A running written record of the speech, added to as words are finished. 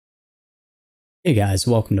Hey guys,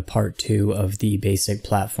 welcome to part 2 of the basic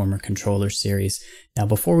platformer controller series. Now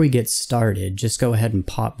before we get started, just go ahead and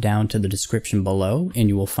pop down to the description below and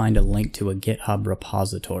you will find a link to a GitHub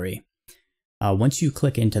repository. Once you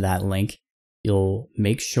click into that link, you'll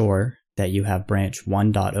make sure that you have branch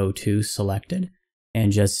 1.02 selected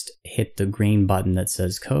and just hit the green button that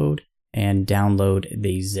says code and download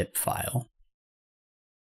the zip file.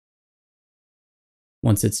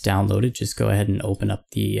 Once it's downloaded, just go ahead and open up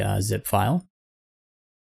the zip file.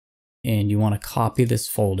 And you want to copy this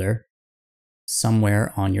folder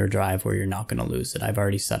somewhere on your drive where you're not going to lose it. I've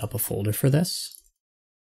already set up a folder for this.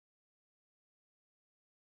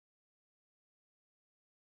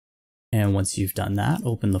 And once you've done that,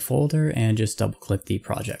 open the folder and just double click the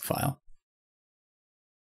project file.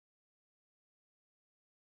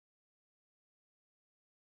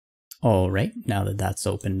 Alright, now that that's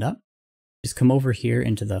opened up, just come over here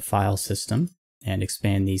into the file system and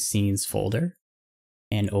expand the scenes folder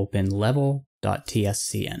and open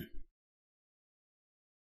level.tscn.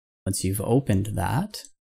 Once you've opened that,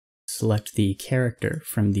 select the character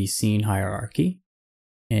from the scene hierarchy,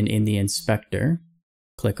 and in the inspector,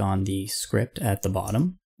 click on the script at the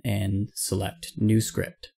bottom and select New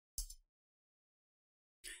Script.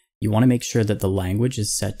 You want to make sure that the language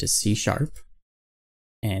is set to C#,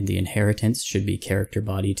 and the inheritance should be character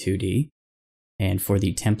body 2D. And for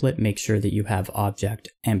the template, make sure that you have object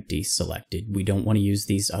empty selected. We don't want to use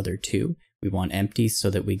these other two. We want empty so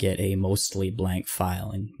that we get a mostly blank file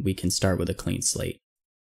and we can start with a clean slate.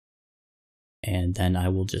 And then I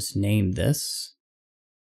will just name this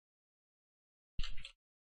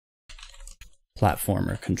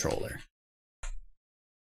platformer controller.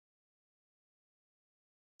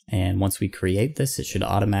 And once we create this, it should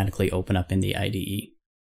automatically open up in the IDE.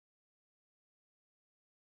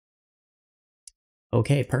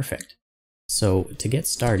 Okay, perfect. So to get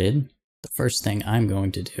started, the first thing I'm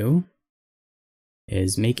going to do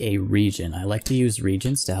is make a region. I like to use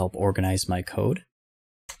regions to help organize my code.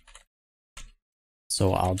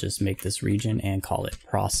 So I'll just make this region and call it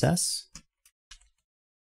process.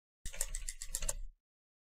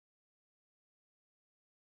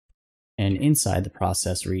 And inside the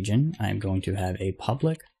process region, I'm going to have a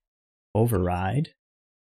public override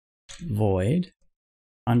void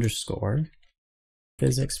underscore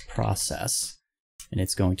physics process, and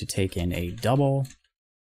it's going to take in a double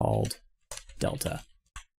called delta.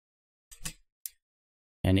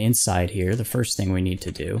 And inside here, the first thing we need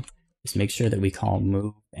to do is make sure that we call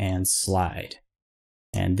move and slide.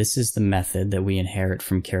 And this is the method that we inherit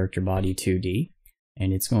from character body 2D,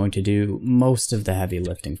 and it's going to do most of the heavy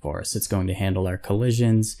lifting for us. It's going to handle our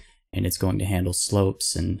collisions, and it's going to handle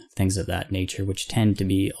slopes and things of that nature, which tend to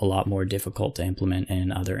be a lot more difficult to implement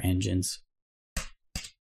in other engines.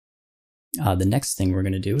 The next thing we're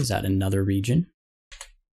going to do is add another region,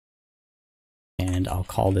 and I'll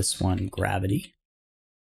call this one gravity.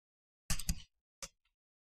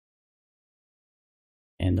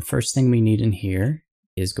 And the first thing we need in here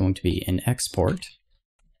is going to be an export,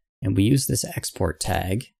 and we use this export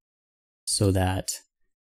tag so that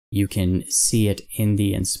you can see it in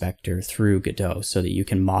the inspector through Godot so that you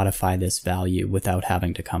can modify this value without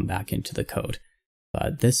having to come back into the code.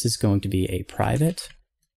 But this is going to be a private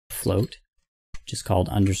float, just called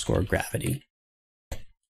underscore gravity.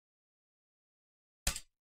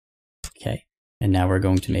 Okay, and now we're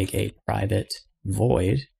going to make a private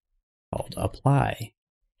void called apply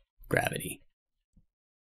gravity.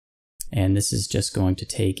 And this is just going to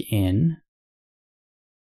take in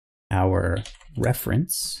our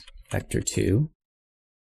reference vector2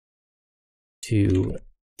 to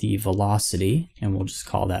the velocity, and we'll just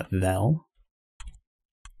call that vel.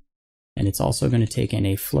 And it's also going to take in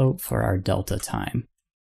a float for our delta time.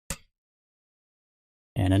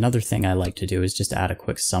 And another thing I like to do is just add a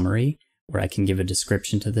quick summary where I can give a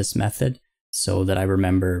description to this method so that I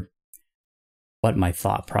remember what my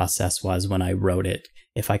thought process was when I wrote it.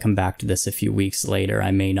 If I come back to this a few weeks later,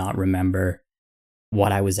 I may not remember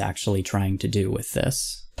what I was actually trying to do with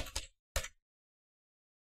this.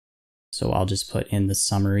 So I'll just put in the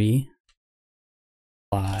summary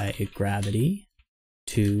by gravity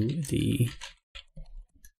to the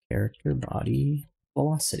character body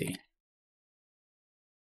velocity.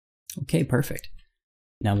 Okay, perfect.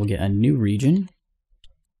 Now we'll get a new region,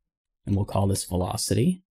 and we'll call this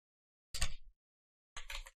velocity.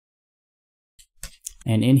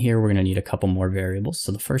 And in here, we're going to need a couple more variables.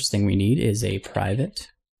 So the first thing we need is a private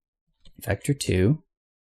vector2,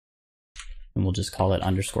 and we'll just call it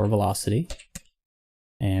underscore velocity.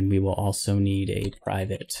 And we will also need a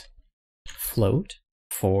private float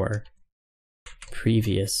for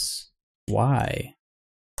previous y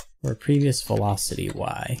or previous velocity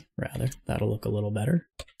y, rather. That'll look a little better.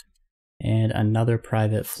 And another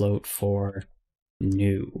private float for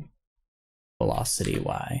new velocity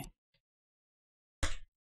y.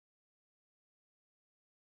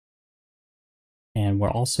 And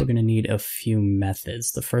we're also going to need a few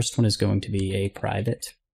methods. The first one is going to be a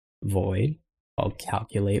private void called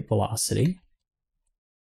calculate velocity.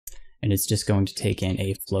 And it's just going to take in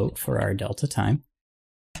a float for our delta time.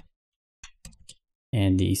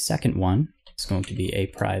 And the second one is going to be a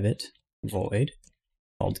private void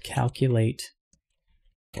called calculate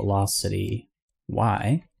velocity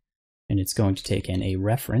y. And it's going to take in a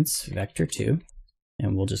reference, vector2,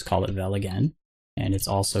 and we'll just call it vel again. And it's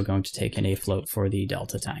also going to take in a float for the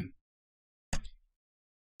delta time.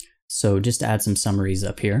 So just to add some summaries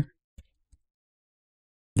up here,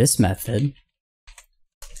 this method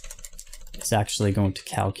is actually going to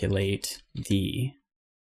calculate the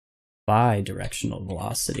bidirectional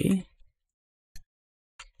velocity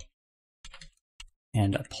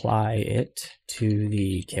and apply it to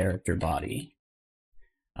the character body.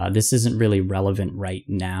 This isn't really relevant right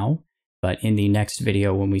now, but in the next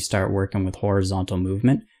video when we start working with horizontal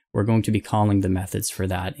movement, we're going to be calling the methods for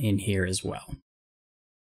that in here as well.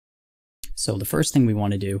 So the first thing we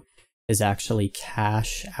want to do is actually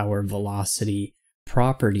cache our velocity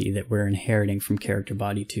property that we're inheriting from character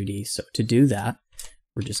body 2D. So to do that,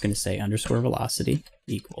 we're just going to say underscore velocity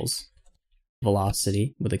equals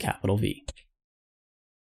velocity with a capital V.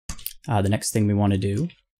 The next thing we want to do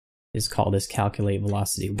is call this calculate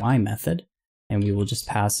velocity y method, and we will just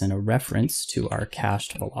pass in a reference to our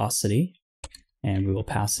cached velocity, and we will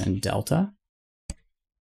pass in delta.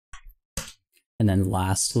 And then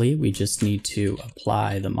lastly, we just need to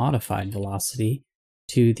apply the modified velocity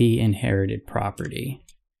to the inherited property.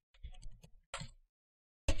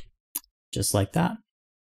 Just like that.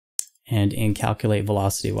 And in calculate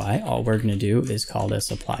velocity y, all we're going to do is call this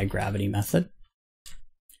apply gravity method.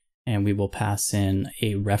 And we will pass in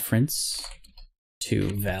a reference to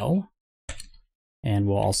vel. And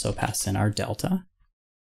we'll also pass in our delta.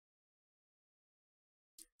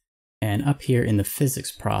 And up here in the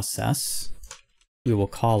physics process, we will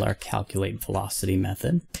call our calculate velocity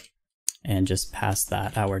method and just pass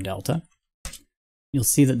that our delta. You'll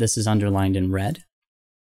see that this is underlined in red.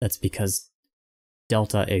 That's because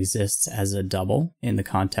delta exists as a double in the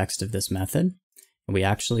context of this method, and we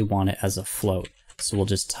actually want it as a float. So we'll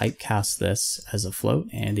just typecast this as a float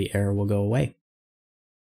and the error will go away.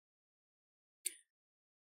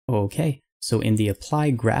 Okay, so in the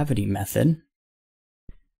apply gravity method,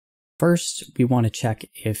 first we want to check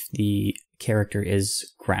if the character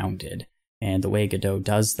is grounded. And the way Godot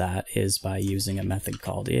does that is by using a method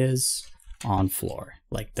called isOnFloor,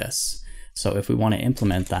 like this. So if we want to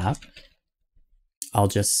implement that, I'll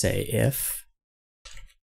just say if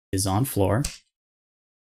isOnFloor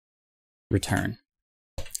return.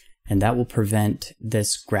 And that will prevent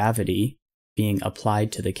this gravity being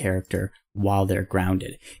applied to the character while they're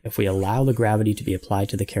grounded. If we allow the gravity to be applied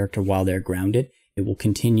to the character while they're grounded, it will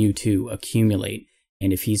continue to accumulate.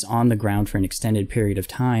 And if he's on the ground for an extended period of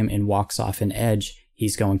time and walks off an edge,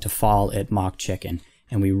 he's going to fall at Mach Chicken.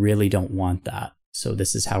 And we really don't want that. So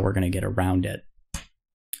this is how we're going to get around it.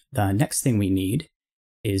 The next thing we need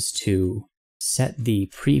is to set the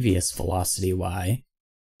previous velocity y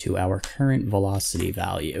to our current velocity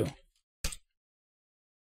value.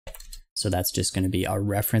 So that's just going to be our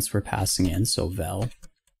reference we're passing in, so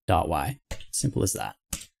vel.y. Simple as that.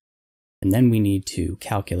 And then we need to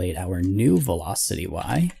calculate our new velocity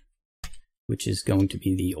y, which is going to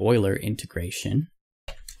be the Euler integration.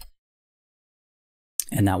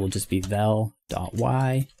 And that will just be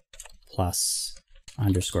vel.y plus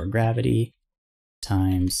underscore gravity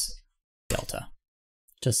times delta,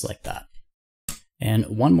 just like that. And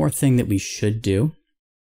one more thing that we should do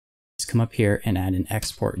is come up here and add an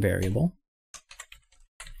export variable.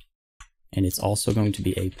 And it's also going to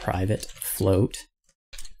be a private float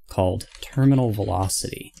called terminal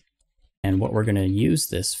velocity. And what we're going to use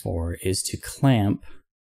this for is to clamp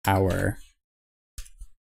our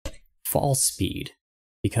fall speed.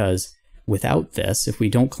 Because without this, if we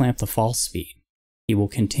don't clamp the fall speed, he will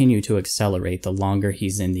continue to accelerate the longer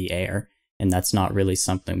he's in the air. And that's not really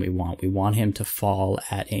something we want. We want him to fall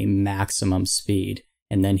at a maximum speed,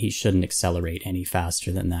 and then he shouldn't accelerate any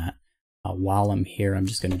faster than that. While I'm here, I'm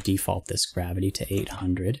just going to default this gravity to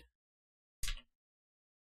 800.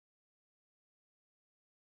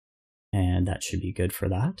 And that should be good for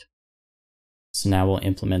that. So now we'll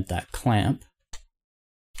implement that clamp.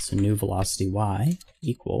 So new velocity y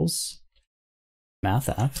equals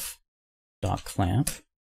mathf.clamp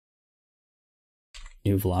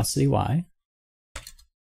new velocity y.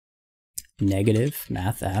 negative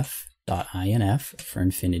mathf.inf for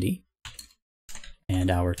infinity,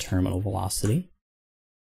 and our terminal velocity.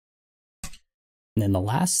 And then the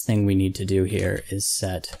last thing we need to do here is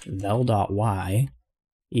set vel.y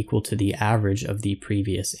equal to the average of the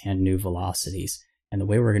previous and new velocities. And the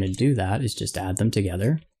way we're going to do that is just add them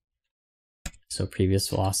together. So previous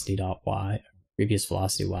velocity y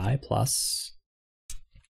plus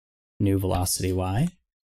new velocity y,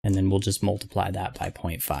 and then we'll just multiply that by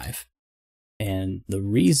 0.5. And the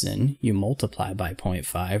reason you multiply by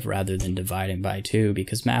 0.5 rather than dividing by 2,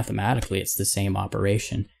 because mathematically it's the same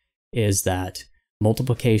operation, is that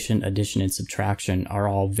multiplication, addition, and subtraction are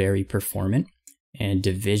all very performant, and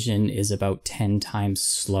division is about 10 times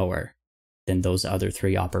slower than those other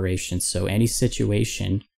three operations. So any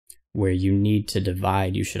situation where you need to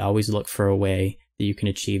divide, you should always look for a way that you can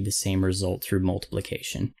achieve the same result through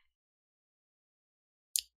multiplication.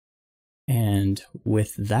 And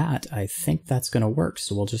with that, I think that's going to work.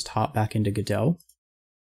 So we'll just hop back into Godot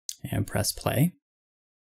and press play.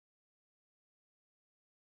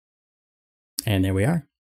 And there we are.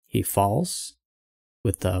 He falls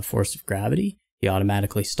with the force of gravity. He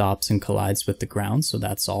automatically stops and collides with the ground, so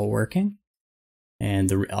that's all working.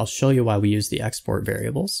 And I'll show you why we use the export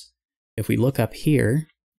variables. If we look up here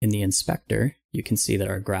in the inspector, you can see that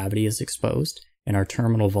our gravity is exposed and our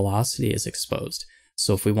terminal velocity is exposed.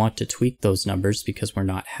 So if we want to tweak those numbers because we're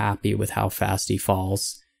not happy with how fast he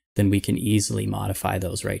falls, then we can easily modify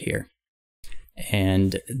those right here.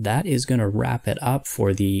 And that is going to wrap it up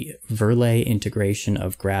for the Verlet integration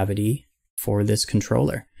of gravity for this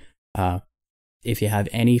controller. If you have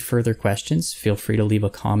any further questions, feel free to leave a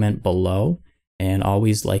comment below, and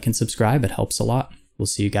always like and subscribe. It helps a lot. We'll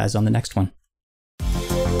see you guys on the next one.